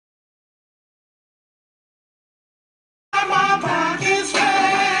our pockets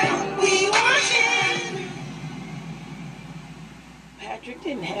fat. We worship. Patrick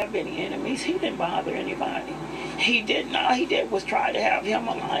didn't have any enemies. He didn't bother anybody. He did not. Was try to have him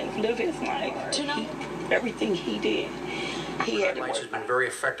alive, live his life. Everything he did, he had to work. Has been very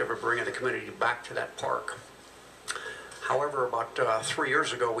effective at bringing the community back to that park. However, about 3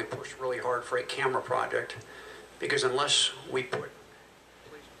 years ago, we pushed really hard for a camera project because unless we put,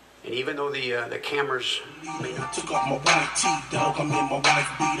 and even though the cameras may not. Took off my white tee, dog. I'm in my wife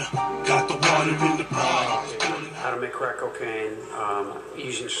beater. Got the water in the pot. How to make crack cocaine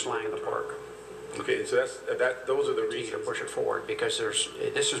using slang in the park. Okay, so those are the reasons to push it forward because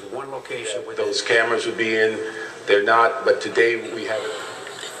this is one location with those cameras would be in. They're not, but today we have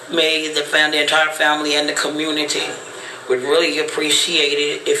it. May the entire family and the community would really appreciate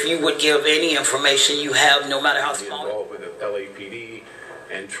it if you would give any information you have, no matter how small. Involved with the LAPD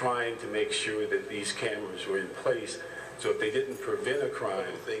and trying to make sure that these cameras were in place, so if they didn't prevent a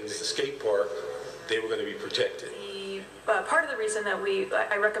crime, things the skate park, they were going to be protected. Part of the reason that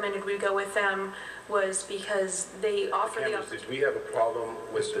I recommended we go with them was because they offer the opportunity. We have a problem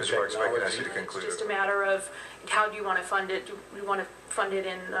with the technology. It's just a matter of how do you want to fund it? Do you want to fund it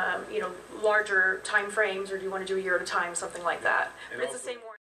in larger time frames, or do you want to do a year at a time, something like that? But it's the same.